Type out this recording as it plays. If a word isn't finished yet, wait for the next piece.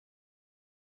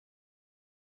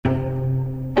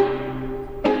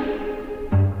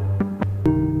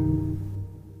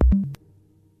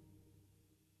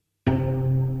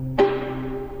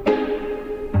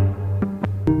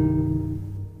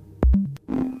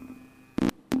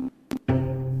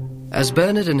As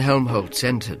Bernard and Helmholtz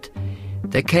entered,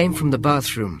 there came from the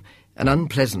bathroom an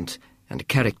unpleasant and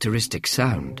characteristic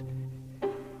sound.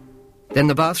 Then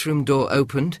the bathroom door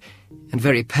opened, and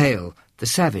very pale, the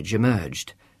savage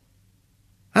emerged.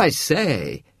 "I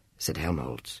say," said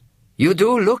Helmholtz, "you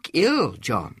do look ill,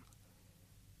 John."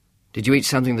 "Did you eat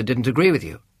something that didn't agree with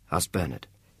you?" asked Bernard.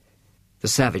 The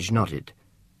savage nodded.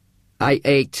 "I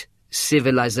ate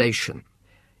civilization.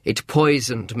 It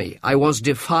poisoned me. I was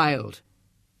defiled.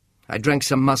 I drank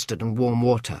some mustard and warm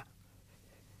water."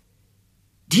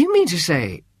 "Do you mean to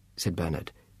say," said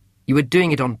Bernard, "you were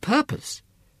doing it on purpose?"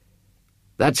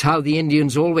 "That's how the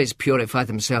Indians always purify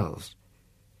themselves."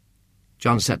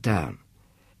 John sat down.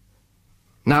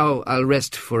 "Now I'll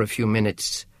rest for a few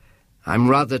minutes. I'm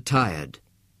rather tired."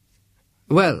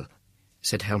 "Well,"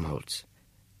 said Helmholtz,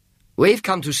 "we've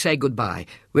come to say goodbye.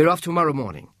 We're off tomorrow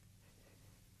morning."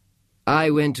 "I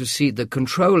went to see the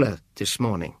controller this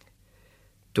morning,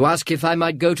 to ask if I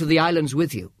might go to the islands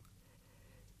with you."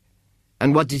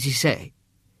 "And what did he say?"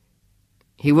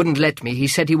 "He wouldn't let me. He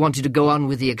said he wanted to go on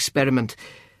with the experiment,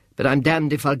 but I'm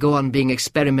damned if I'll go on being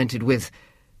experimented with.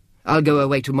 I'll go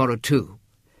away tomorrow too."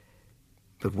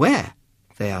 "But where?"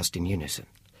 they asked in unison.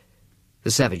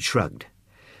 The savage shrugged.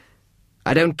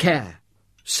 "I don't care,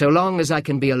 so long as I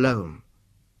can be alone."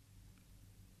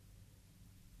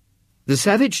 The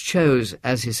savage chose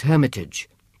as his hermitage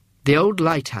the old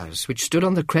lighthouse which stood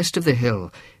on the crest of the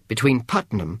hill between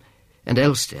Putnam and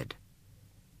Elstead.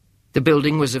 The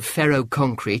building was of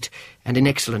ferro-concrete and in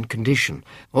excellent condition,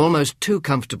 almost too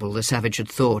comfortable, the savage had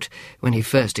thought, when he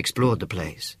first explored the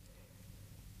place.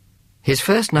 His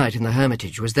first night in the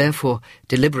hermitage was therefore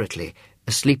deliberately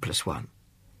a sleepless one.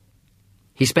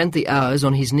 He spent the hours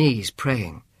on his knees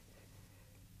praying.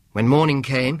 When morning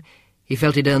came, he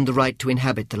felt he'd earned the right to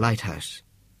inhabit the lighthouse.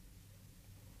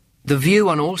 The view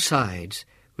on all sides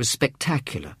was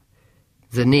spectacular,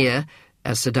 the near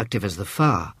as seductive as the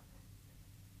far.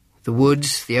 The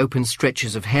woods, the open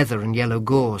stretches of heather and yellow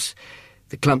gorse,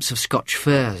 the clumps of Scotch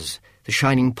firs, the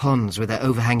shining ponds with their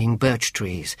overhanging birch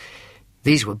trees,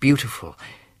 these were beautiful,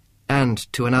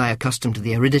 and, to an eye accustomed to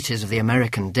the aridities of the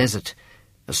American desert,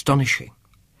 astonishing.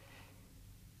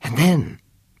 And then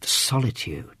the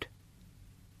solitude.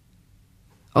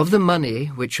 Of the money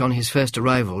which on his first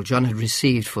arrival John had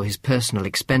received for his personal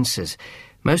expenses,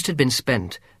 most had been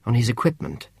spent on his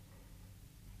equipment.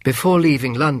 Before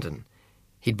leaving London,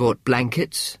 he'd bought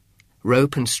blankets,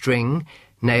 rope and string,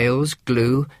 nails,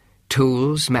 glue,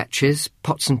 tools, matches,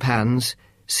 pots and pans,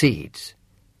 seeds.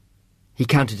 He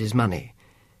counted his money.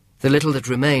 The little that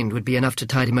remained would be enough to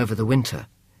tide him over the winter.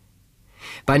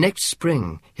 By next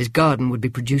spring, his garden would be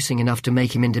producing enough to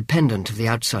make him independent of the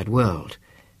outside world.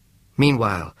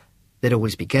 Meanwhile, there'd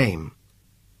always be game.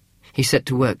 He set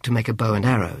to work to make a bow and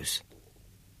arrows.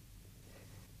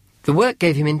 The work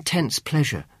gave him intense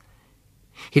pleasure.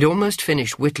 He'd almost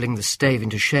finished whittling the stave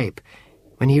into shape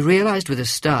when he realized with a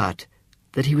start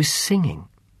that he was singing.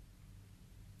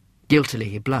 Guiltily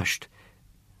he blushed.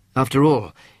 After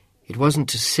all, it wasn't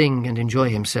to sing and enjoy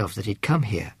himself that he'd come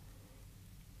here.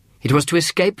 It was to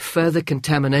escape further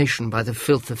contamination by the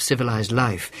filth of civilized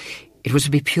life. It was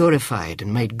to be purified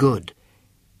and made good.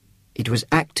 It was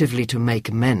actively to make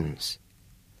amends.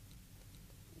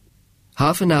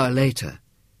 Half an hour later,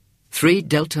 3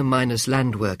 Delta Minus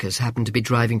land workers happened to be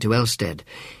driving to Elstead,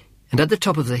 and at the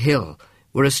top of the hill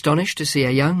were astonished to see a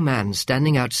young man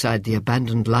standing outside the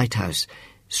abandoned lighthouse,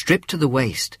 stripped to the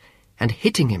waist and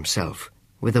hitting himself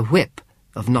with a whip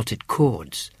of knotted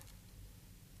cords.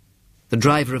 The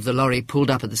driver of the lorry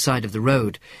pulled up at the side of the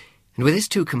road, and with his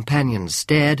 2 companions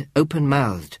stared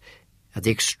open-mouthed at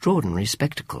the extraordinary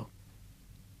spectacle.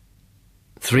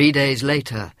 3 days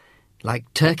later,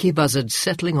 like turkey buzzards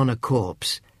settling on a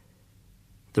corpse,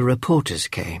 the reporters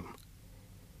came.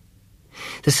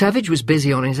 The savage was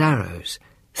busy on his arrows.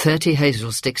 30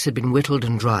 hazel sticks had been whittled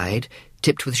and dried,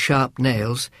 tipped with sharp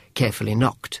nails, carefully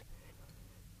nocked.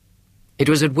 It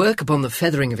was at work upon the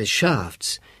feathering of his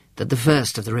shafts that the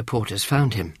first of the reporters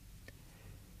found him.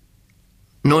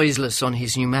 Noiseless on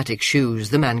his pneumatic shoes,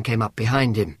 the man came up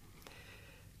behind him.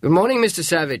 "Good morning, Mr.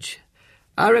 Savage.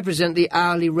 I represent the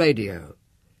Hourly Radio."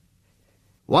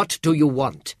 "What do you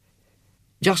want?"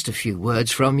 "Just a few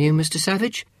words from you, Mr.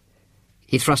 Savage."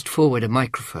 He thrust forward a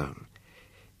microphone.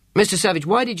 "Mr. Savage,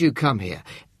 why did you come here?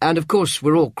 And, of course,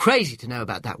 we're all crazy to know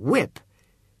about that whip."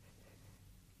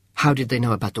 "How did they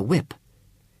know about the whip?"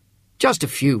 "Just a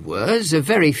few words, a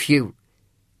very few—"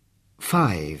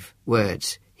 5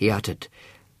 words, he uttered,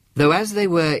 though as they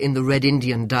were in the Red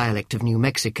Indian dialect of New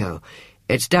Mexico,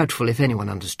 it's doubtful if anyone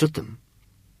understood them.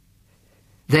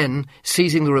 Then,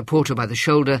 seizing the reporter by the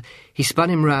shoulder, he spun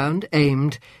him round,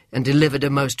 aimed, and delivered a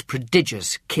most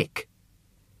prodigious kick.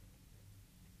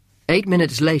 8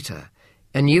 minutes later,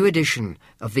 a new edition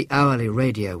of the Hourly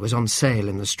Radio was on sale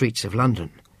in the streets of London.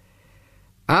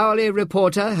 "Hourly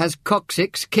reporter has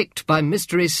coccyx kicked by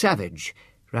mystery savage,"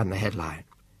 ran the headline.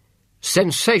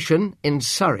 "Sensation in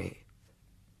Surrey."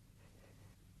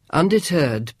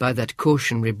 Undeterred by that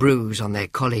cautionary bruise on their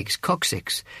colleague's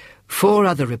coccyx, 4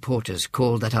 other reporters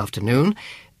called that afternoon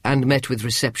and met with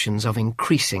receptions of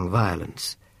increasing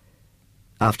violence.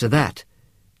 After that,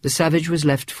 the savage was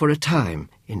left for a time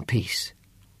in peace.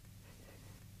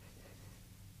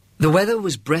 The weather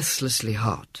was breathlessly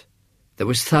hot. There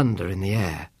was thunder in the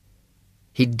air.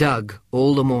 He dug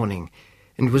all the morning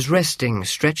and was resting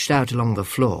stretched out along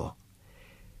the floor.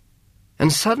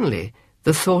 And suddenly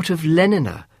the thought of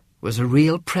Lenina was a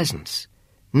real presence,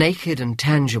 naked and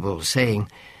tangible, saying,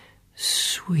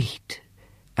 "Sweet,"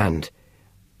 and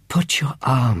 "Put your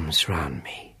arms round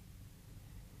me."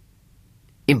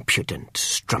 Impudent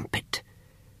strumpet.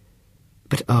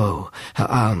 But oh, her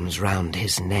arms round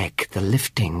his neck, the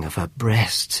lifting of her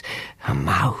breasts, her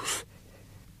mouth.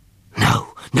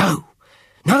 No, no,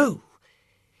 no!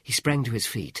 He sprang to his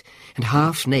feet, and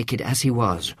half-naked as he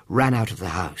was, ran out of the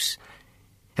house.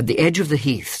 At the edge of the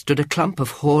heath stood a clump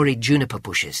of hoary juniper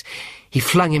bushes. He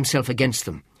flung himself against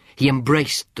them. He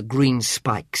embraced the green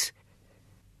spikes.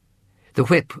 The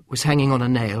whip was hanging on a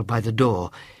nail by the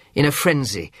door. In a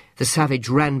frenzy, the savage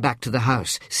ran back to the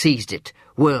house, seized it,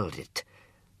 whirled it.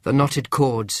 The knotted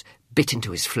cords bit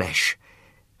into his flesh.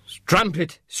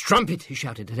 "Strumpet! Strumpet!" he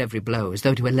shouted at every blow, as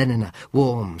though to a Lenina,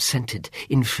 warm, scented,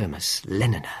 infamous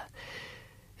Lenina.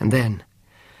 And then,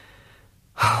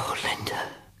 "Oh,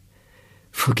 Linda,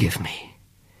 forgive me.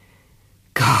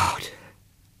 God,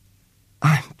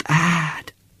 I'm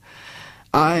bad.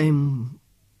 I'm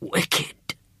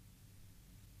wicked."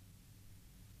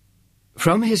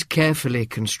 From his carefully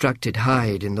constructed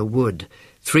hide in the wood,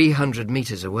 300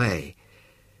 metres away,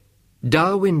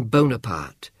 Darwin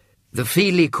Bonaparte, the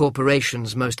Feely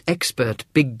Corporation's most expert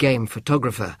big-game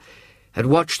photographer, had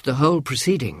watched the whole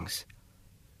proceedings.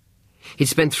 He'd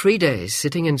spent 3 days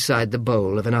sitting inside the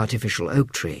bole of an artificial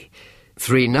oak tree,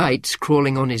 3 nights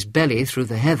crawling on his belly through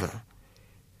the heather.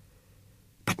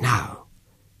 But now,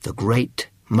 the great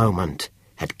moment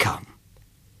had come.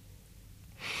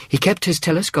 He kept his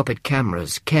telescopic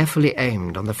cameras carefully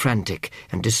aimed on the frantic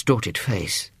and distorted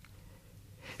face,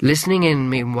 listening in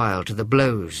meanwhile to the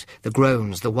blows, the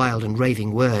groans, the wild and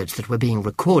raving words that were being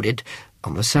recorded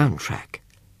on the soundtrack.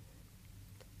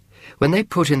 When they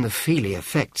put in the Feely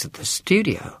effects at the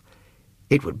studio,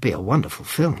 it would be a wonderful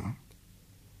film.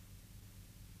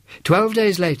 12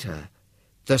 days later,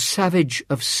 The Savage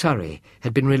of Surrey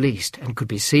had been released and could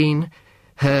be seen,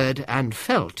 heard and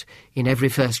felt in every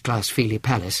first-class Feely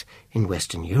palace in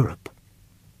Western Europe.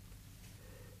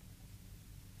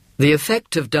 The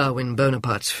effect of Darwin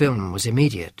Bonaparte's film was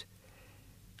immediate.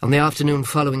 On the afternoon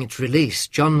following its release,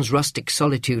 John's rustic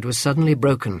solitude was suddenly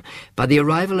broken by the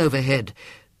arrival overhead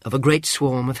of a great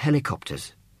swarm of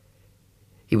helicopters.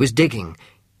 He was digging,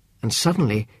 and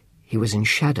suddenly he was in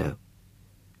shadow.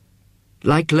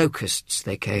 Like locusts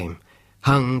they came,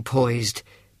 hung poised,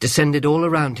 descended all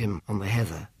around him on the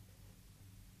heather.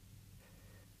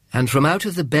 And from out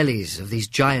of the bellies of these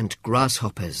giant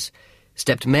grasshoppers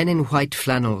stepped men in white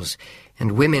flannels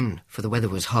and women, for the weather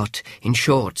was hot, in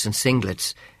shorts and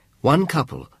singlets, 1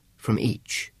 couple from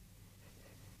each.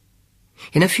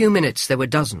 In a few minutes there were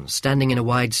dozens standing in a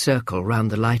wide circle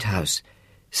round the lighthouse,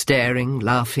 staring,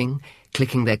 laughing,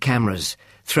 clicking their cameras,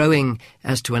 throwing,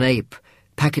 as to an ape,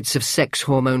 packets of sex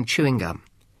hormone chewing gum.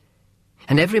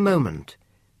 And every moment,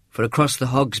 for across the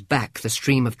Hog's Back the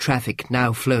stream of traffic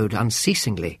now flowed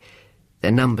unceasingly,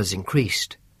 their numbers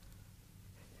increased.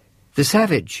 The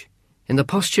savage, in the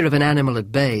posture of an animal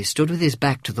at bay, stood with his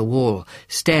back to the wall,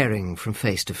 staring from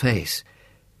face to face.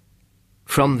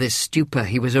 From this stupor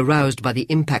he was aroused by the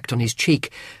impact on his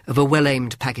cheek of a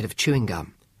well-aimed packet of chewing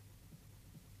gum.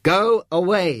 "Go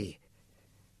away!"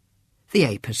 The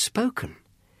ape had spoken.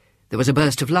 There was a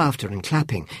burst of laughter and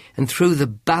clapping, and through the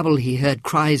babble he heard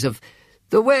cries of,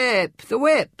 "The whip! The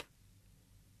whip!"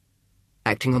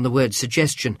 Acting on the word's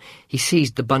suggestion, he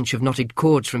seized the bunch of knotted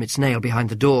cords from its nail behind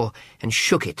the door and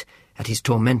shook it at his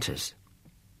tormentors.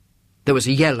 There was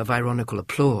a yell of ironical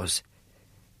applause.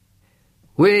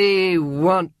 "We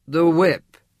want the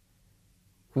whip!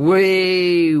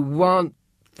 We want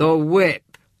the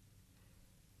whip!"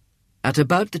 At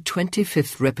about the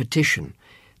 25th repetition,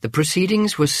 the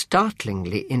proceedings were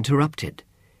startlingly interrupted.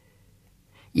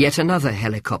 Yet another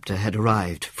helicopter had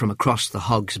arrived from across the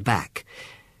Hog's Back.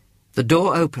 The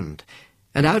door opened,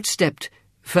 and out stepped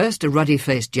first a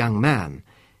ruddy-faced young man,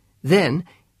 then,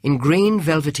 in green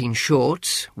velveteen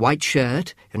shorts, white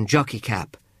shirt, and jockey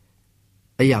cap,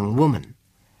 a young woman.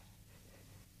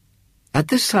 At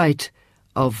the sight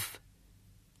of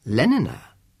Lenina,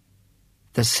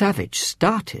 the savage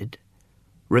started,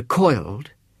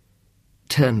 recoiled,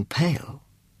 turned pale.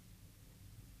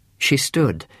 She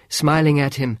stood, smiling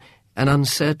at him, an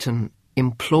uncertain,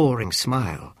 imploring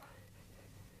smile.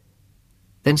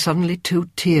 Then suddenly 2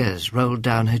 tears rolled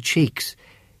down her cheeks.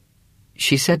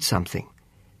 She said something.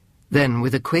 Then,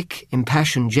 with a quick,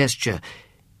 impassioned gesture,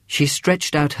 she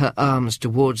stretched out her arms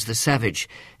towards the savage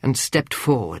and stepped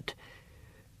forward.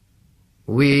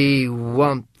 "We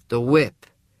want the whip.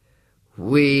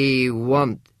 We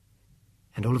want..."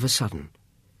 And all of a sudden,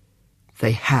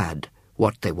 they had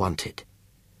what they wanted.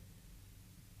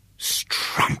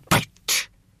 Strumpet!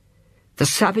 The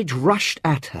savage rushed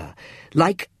at her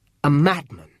like a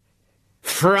madman.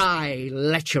 "Fry,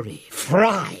 lechery,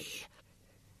 fry!"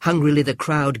 Hungrily the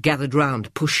crowd gathered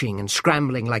round, pushing and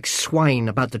scrambling like swine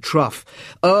about the trough.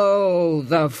 "Oh,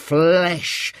 the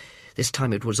flesh!" This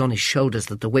time it was on his shoulders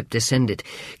that the whip descended.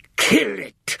 "Kill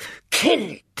it! Kill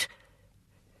it!"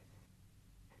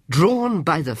 Drawn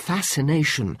by the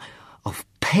fascination of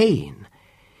pain,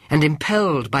 and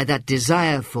impelled by that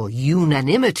desire for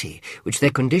unanimity which their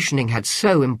conditioning had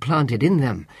so implanted in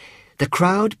them, the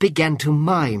crowd began to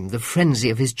mime the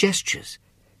frenzy of his gestures.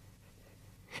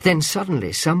 Then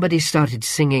suddenly somebody started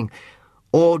singing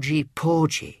 "Orgy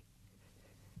Porgy."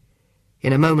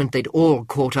 In a moment they'd all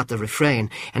caught up the refrain,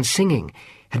 and singing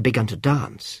had begun to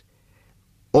dance.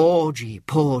 Orgy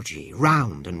Porgy,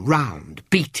 round and round,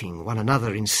 beating one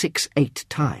another in 6/8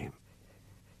 time.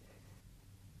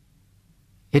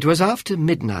 It was after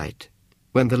midnight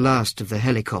when the last of the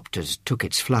helicopters took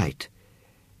its flight.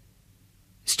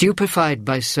 Stupefied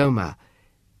by soma,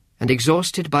 and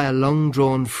exhausted by a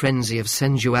long-drawn frenzy of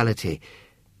sensuality,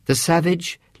 the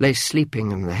savage lay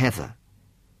sleeping in the heather.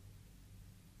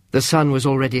 The sun was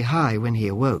already high when he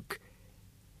awoke.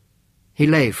 He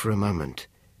lay for a moment,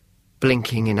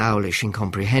 blinking in owlish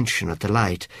incomprehension at the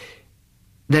light,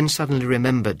 then suddenly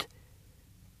remembered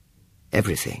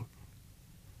everything.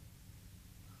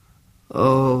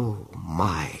 Oh,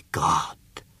 my God!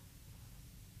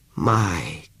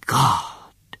 My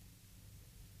God!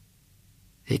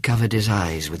 He covered his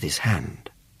eyes with his hand.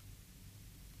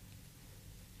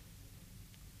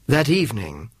 That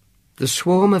evening, the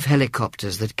swarm of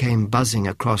helicopters that came buzzing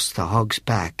across the Hog's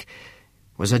Back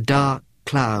was a dark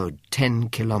cloud 10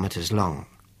 kilometers long.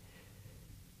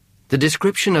 The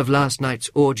description of last night's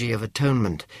orgy of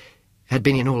atonement had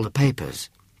been in all the papers.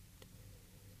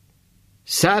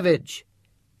 "Savage!"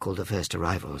 called the first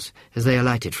arrivals as they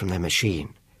alighted from their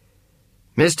machine.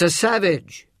 "Mr.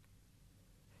 Savage!"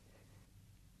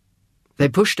 They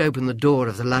pushed open the door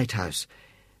of the lighthouse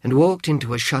and walked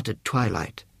into a shuttered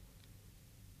twilight.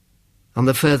 On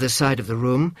the further side of the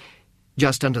room,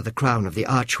 just under the crown of the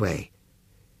archway,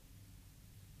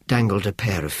 dangled a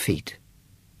pair of feet.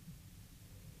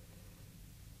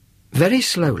 Very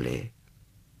slowly,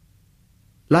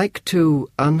 like 2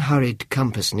 unhurried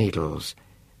compass needles,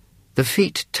 the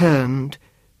feet turned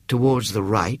towards the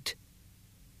right,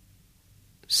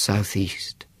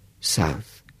 southeast,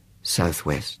 south,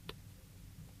 southwest.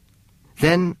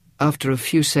 Then, after a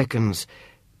few seconds,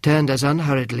 turned as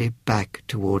unhurriedly back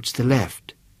towards the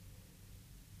left,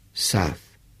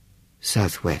 south,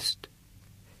 southwest,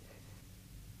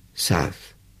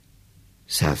 south,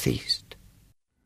 southeast.